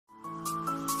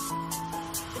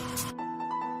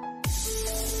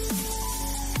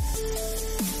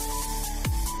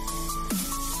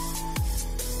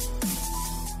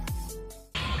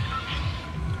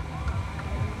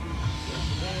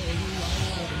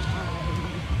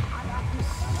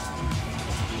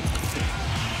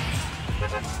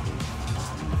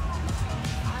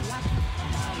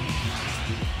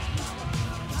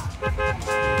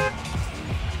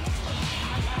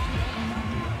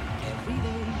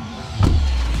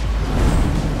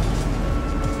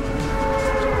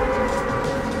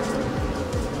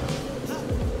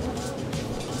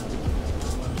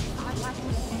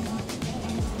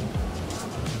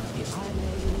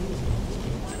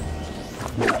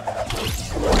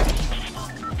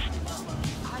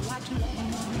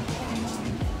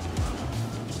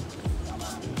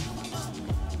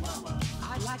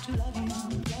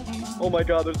Oh my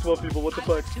god, there's 12 people, what the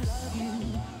fuck?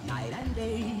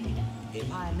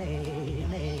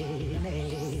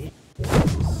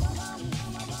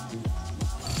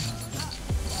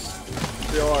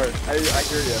 They are. I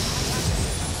hear you.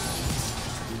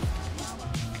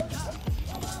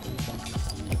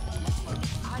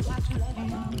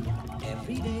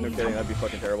 No kidding, that'd be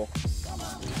fucking terrible.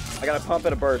 I gotta pump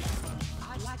at a burst.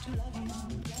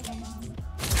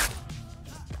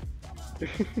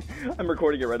 I'm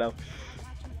recording it right now.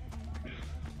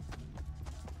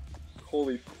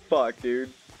 Holy fuck,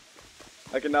 dude.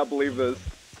 I cannot believe this.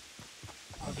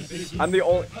 I'm the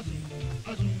only...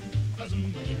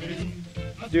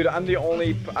 Dude, I'm the...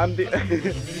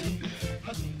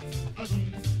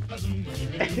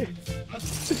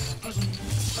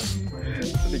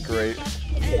 This would be great.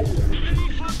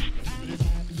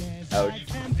 Ouch.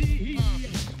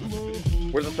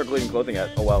 Where's the circulating clothing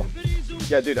at? Oh wow.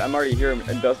 Yeah, dude, I'm already here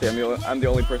in Dusty. I'm the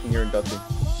only person here in Dusty.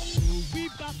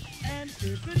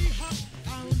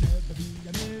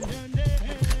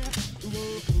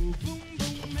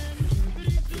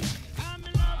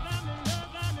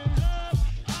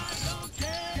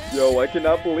 Yo, I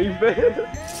cannot believe this.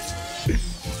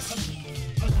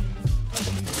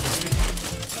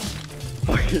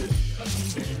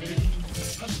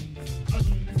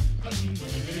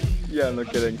 Yeah, no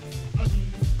kidding.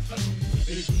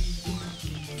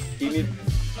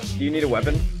 Do you need a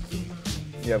weapon?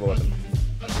 You have a weapon.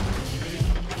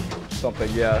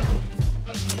 Something, yeah.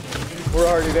 We're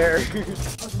already there.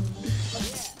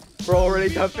 We're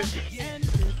already dumping.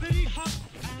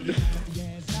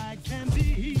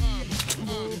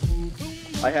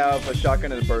 I have a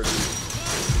shotgun and a bird.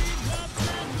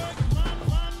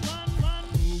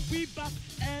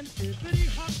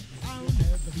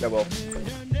 Yeah, well.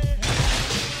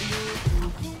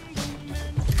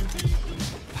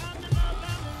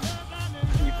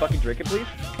 Can you fucking drink it, please?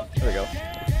 There we go.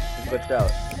 It's glitched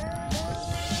out.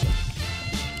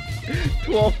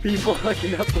 12 people, I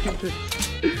cannot believe this.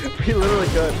 We literally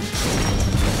could.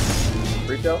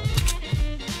 Retail?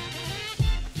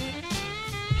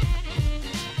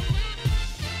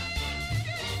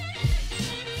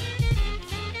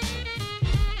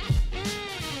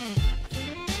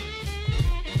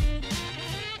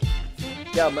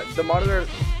 Yeah, but the monitor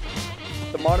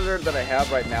that I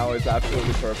have right now is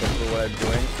absolutely perfect for what I'm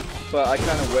doing. But I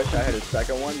kind of wish I had a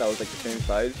second one that was like the same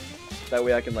size. That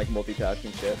way I can like multitask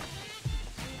and shit.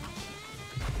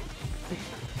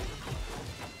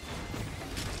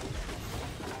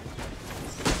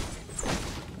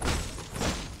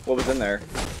 What was in there?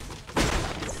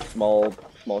 Small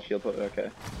shield. Okay,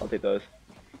 I'll take those.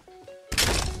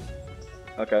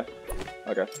 Okay.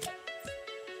 Okay.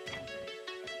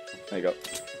 There you go.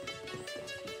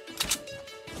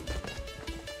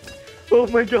 Oh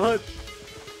my god!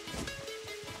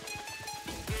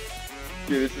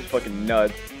 Dude, this is fucking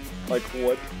nuts. Like,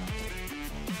 what?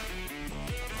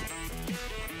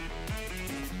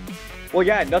 Well,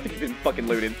 yeah, nothing's been fucking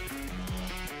looted.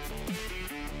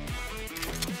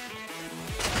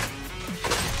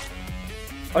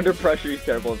 Under pressure, he's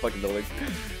terrible at fucking building.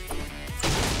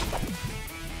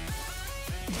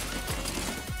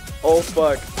 Oh,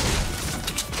 fuck.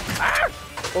 Ah!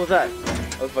 What was that?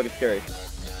 That was fucking scary.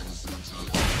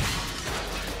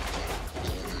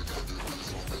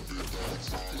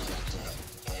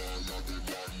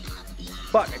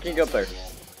 Fuck, I can't get up there.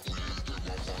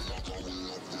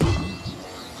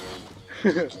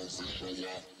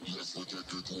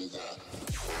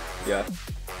 Yeah.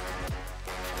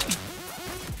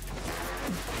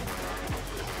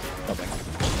 Nothing.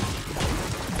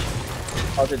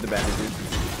 I'll take the bandages.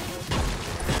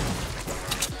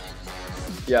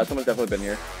 Yeah, someone's definitely been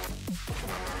here.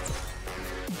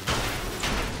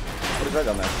 What is that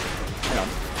down there? Hang on.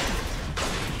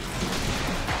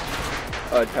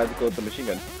 Tactical with the machine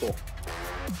gun. Cool.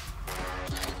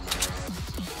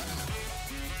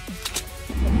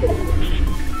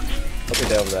 I'll take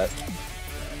that over that.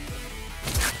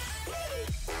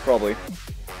 Probably.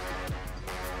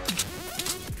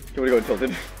 Can we go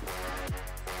tilted?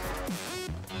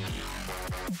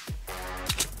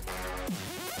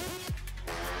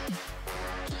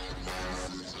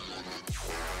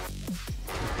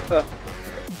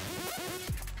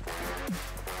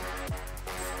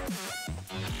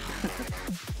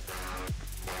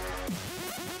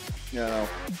 Yeah, no.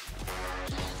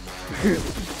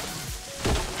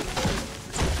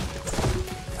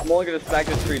 I'm only gonna smack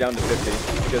this tree down to 50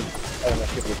 because I don't know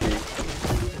if people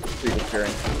see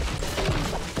cheering.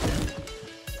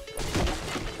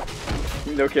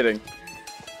 No kidding.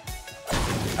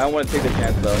 I don't want to take the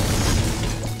chance though.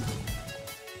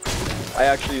 I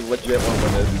actually legit want to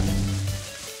win this.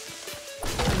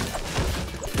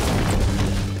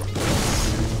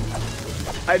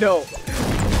 I know.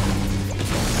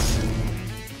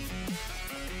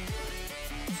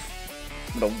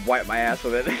 I'm gonna wipe my ass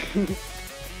with it.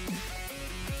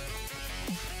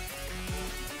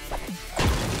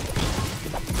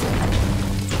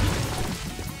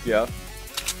 Yeah.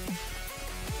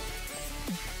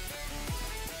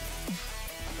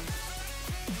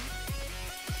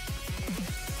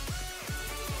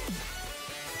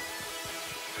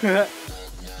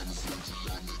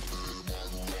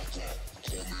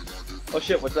 Oh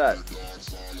shit, what's that?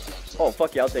 Oh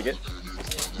fuck yeah, I'll take it.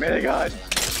 Melee gun!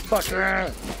 Fuck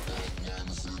yeah!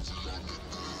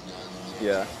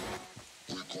 Yeah.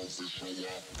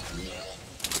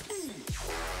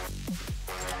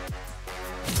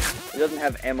 It doesn't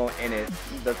have ammo in it,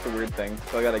 that's the weird thing.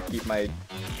 So I gotta keep my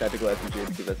tactical SMG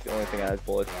because that's the only thing that has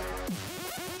bullets.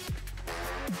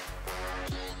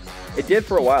 It did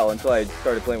for a while until I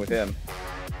started playing with him.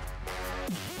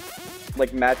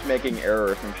 Like matchmaking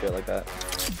error or some shit like that.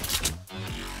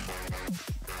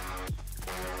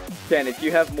 Dan, if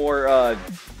you have more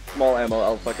small ammo,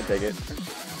 I'll fucking take it.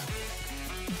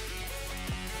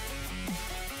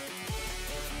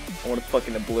 I want to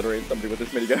fucking obliterate somebody with this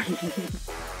minigun.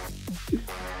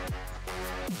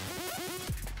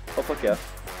 Oh fuck yeah.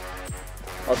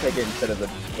 I'll take it instead of the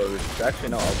first. Actually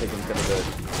no, I'll take it instead of the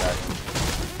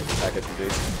back SMG.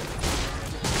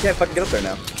 Can't fucking get up there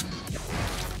now.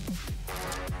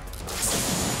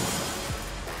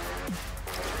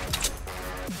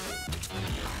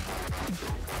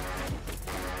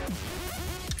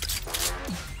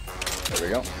 There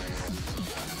we go.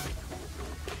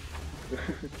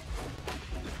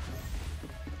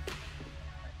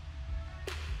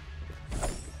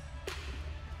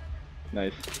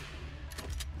 Nice.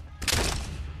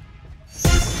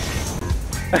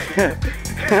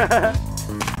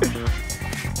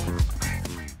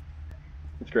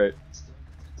 It's great.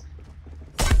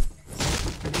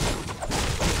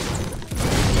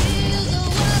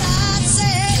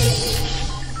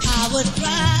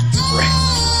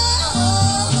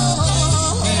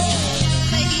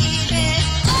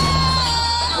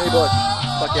 Hey, boy.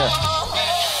 Fuck yeah.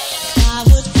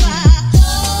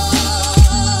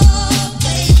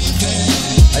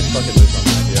 I'd fucking lose my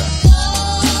mind, yeah.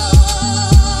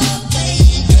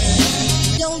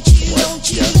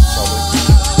 What? Yeah, probably.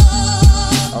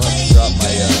 I'll have to drop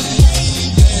my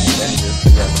bandages,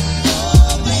 but yeah.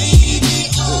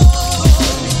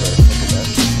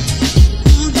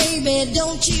 Baby,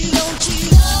 don't you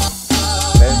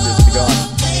bandages be gone.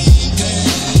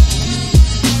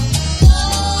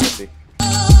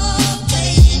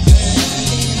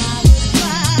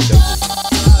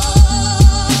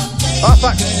 Oh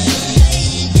fuck!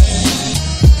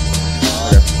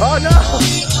 Okay. Oh no! I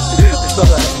saw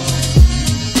that.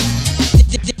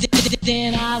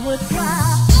 Then I would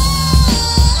cry.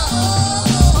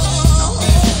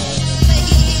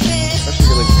 That should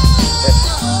really be it.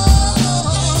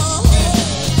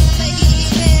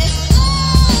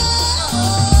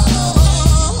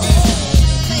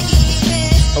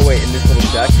 Oh wait, in this little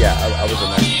shack? Yeah, I was in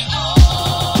there.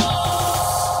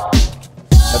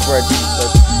 That's where I forget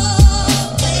what.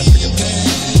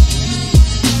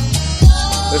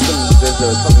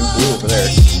 There's something blue over there.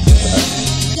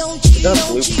 Is that a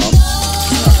blue pump? No.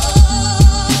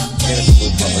 I think it's a blue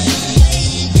pump.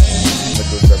 Let's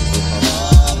go grab a blue pump.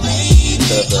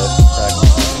 Instead of the tag.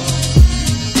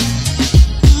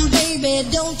 Baby,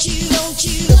 don't you.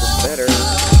 Because it's better.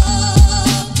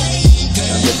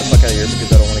 I'm getting the fuck out of here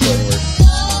because I don't want to go anywhere.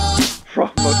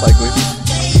 Most likely.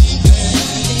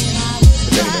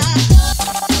 If anything.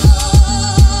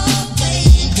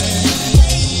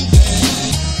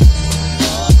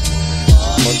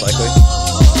 Most likely.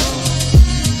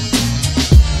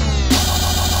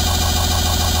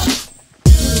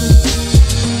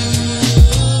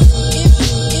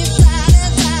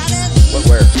 What,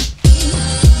 where?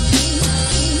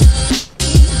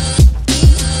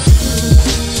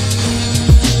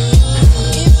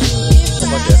 Oh,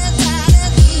 fuck yeah.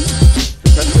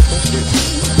 Press pistol, dude.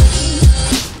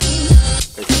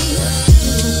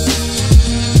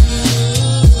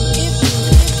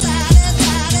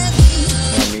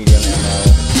 Medium ammo.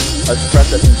 Let's press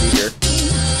SMG here.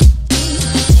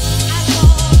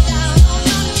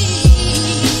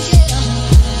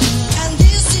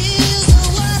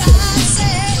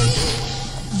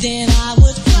 Then I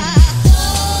would cry.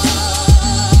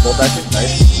 Bolt action,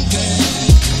 nice.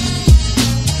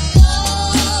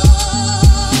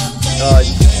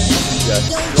 Yeah.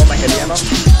 You want my heavy ammo?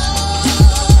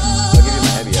 I'll give you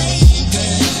my heavy ammo.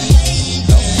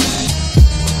 No?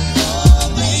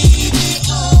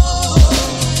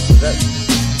 Is that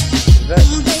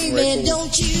rifle? No,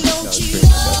 it's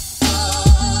green.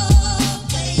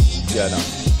 Yeah, no.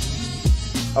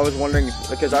 I was wondering,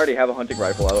 because I already have a hunting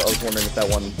rifle, I was wondering if that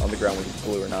one on the ground was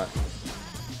blue or not.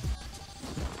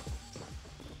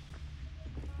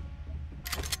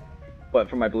 What,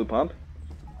 from my blue pump?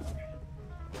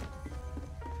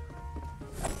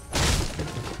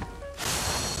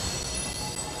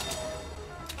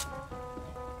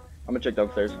 I'm gonna check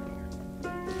downstairs.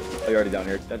 Oh, you're already down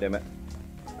here. God damn it.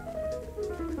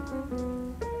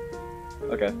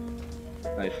 Okay.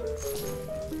 Nice.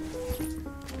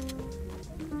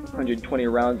 120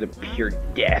 rounds of pure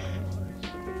death.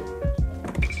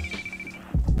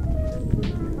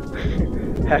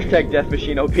 Hashtag death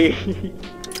machine OP.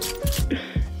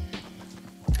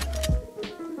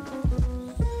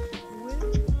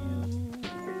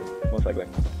 Most likely.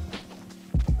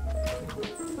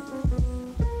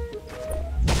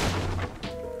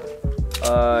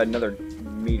 Another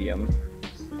medium.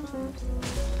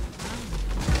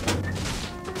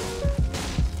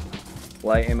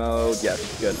 Light ammo,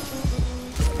 yes, good.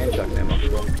 And shotgun ammo.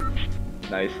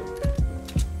 Nice.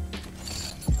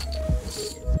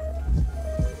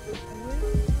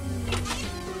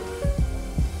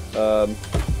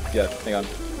 Yeah, hang on.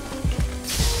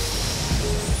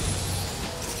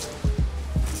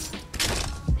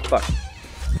 Fuck.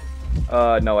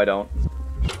 No I don't.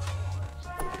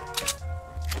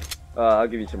 I'll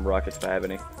give you some rockets if I have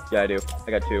any. Yeah, I do.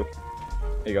 I got 2.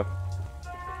 There you go.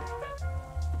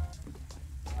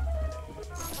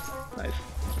 Nice.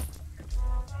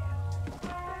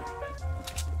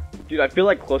 Dude, I feel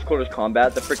like close quarters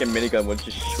combat, the freaking minigun would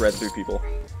just shred through people.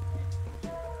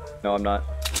 No, I'm not.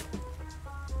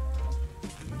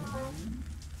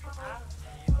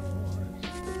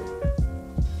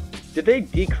 Did they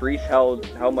decrease how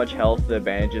much health the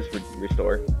bandages would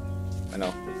restore? I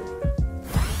know.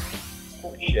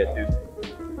 Holy shit, dude.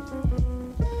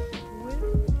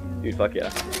 Dude, fuck yeah.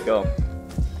 Let's go.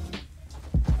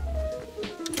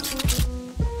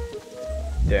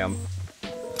 Damn.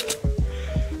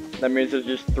 That means there's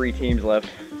just 3 teams left.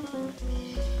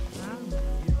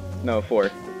 No, 4.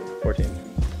 4 teams.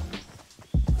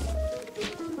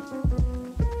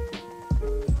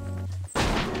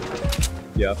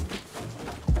 Yeah.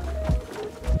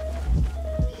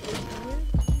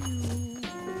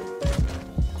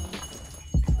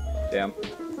 Damn.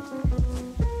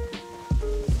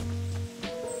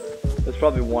 There's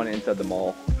probably one inside the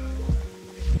mall.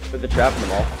 There's a trap in the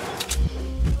mall.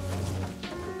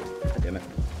 God damn it.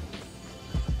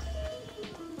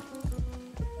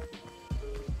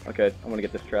 Okay, I'm gonna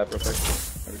get this trap real quick.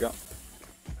 There we go.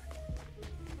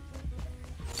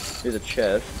 Here's a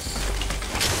chest.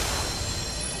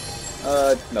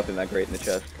 Nothing that great in the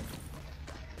chest.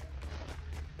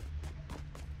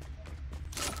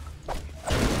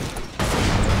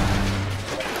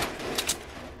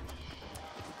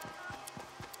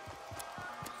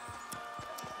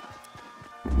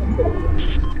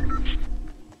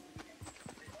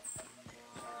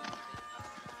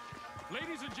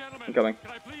 Ladies and gentlemen, I'm coming.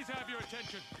 can I please have your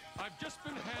attention? I've just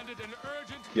been handed an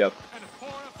urgent and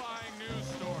horrifying news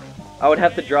story. I would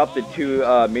have to drop the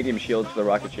 2 medium shields for the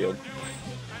rocket shield.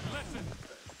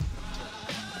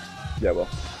 Yeah, well.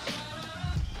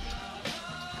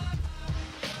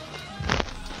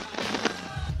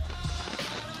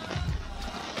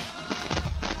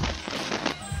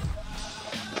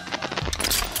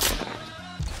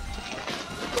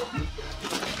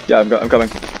 Yeah, I'm coming.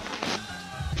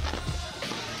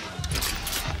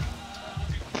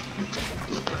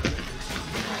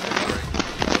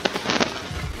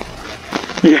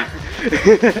 Yeah.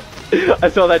 I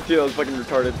saw that too, I was fucking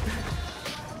retarded.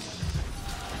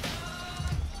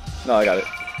 No, I got it.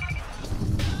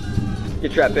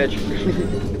 Get trapped, bitch.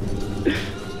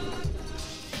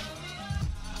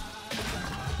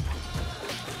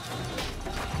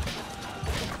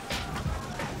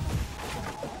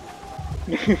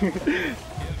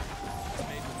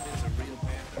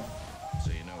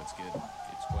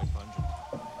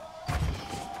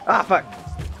 Ah, fuck.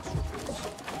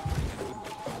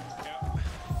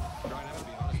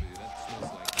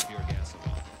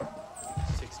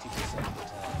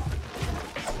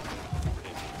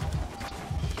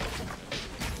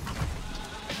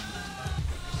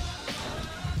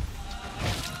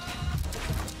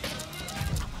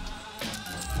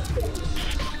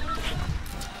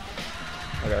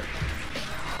 Okay.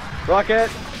 Rocket!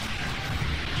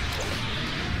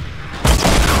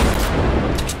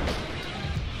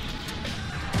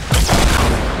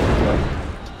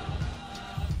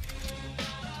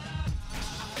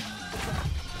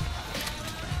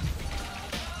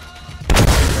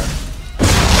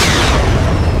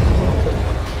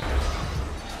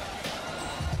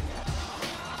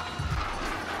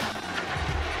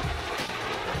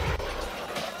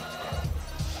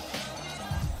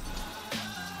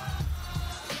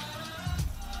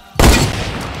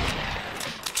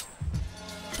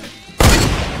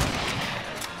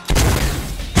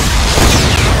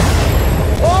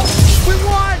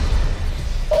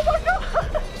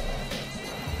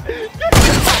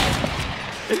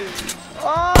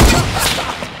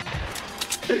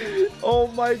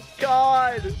 my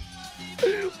god!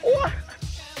 What?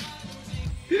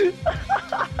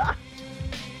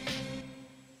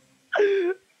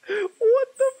 What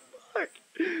the fuck?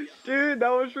 Dude, that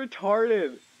was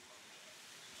retarded.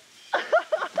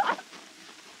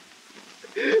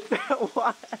 That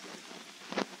was...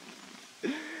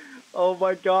 Oh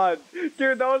my god.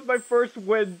 Dude, that was my first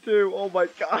win too. Oh my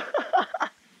god.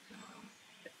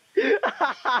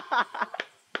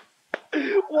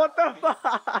 What the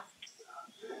fuck?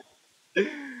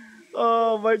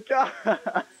 Oh my god.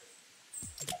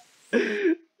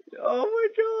 Oh my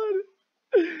god.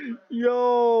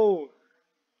 Yo.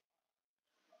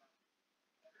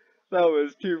 That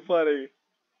was too funny.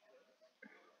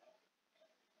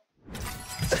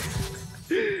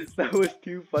 That was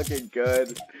too fucking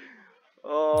good.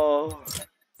 Oh.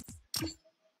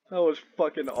 That was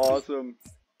fucking awesome.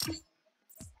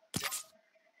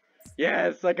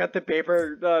 Yes, I got the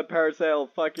paper parasail.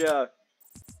 Fuck yeah.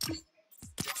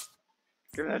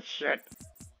 Give me that shit.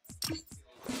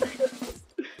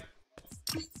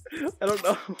 I don't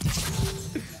know.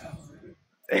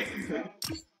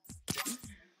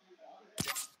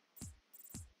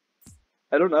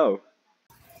 I don't know.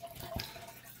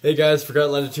 Hey guys,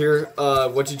 Forgotten Legend here.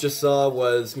 What you just saw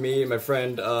was me and my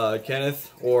friend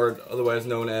Kenneth, or otherwise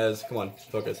known as, come on,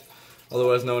 focus,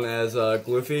 otherwise known as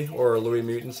Gloofy, or Louis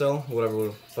Mutant Cell, whatever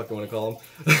we fucking want to call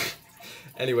him.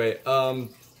 Anyway,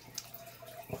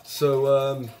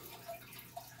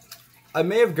 I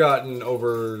may have gotten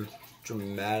over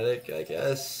dramatic, I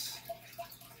guess.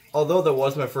 Although that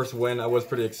was my first win, I was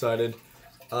pretty excited.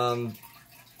 For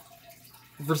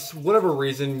whatever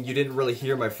reason, you didn't really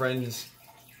hear my friends,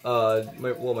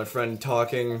 my friend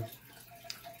talking,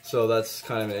 so that's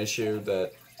kind of an issue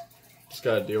that just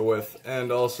gotta deal with. And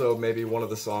also, maybe one of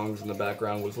the songs in the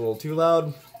background was a little too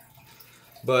loud,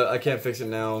 but I can't fix it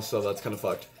now, so that's kind of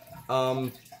fucked.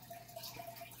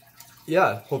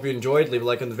 Yeah, hope you enjoyed. Leave a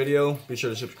like on the video. Be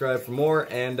sure to subscribe for more,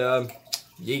 and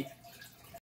yeet.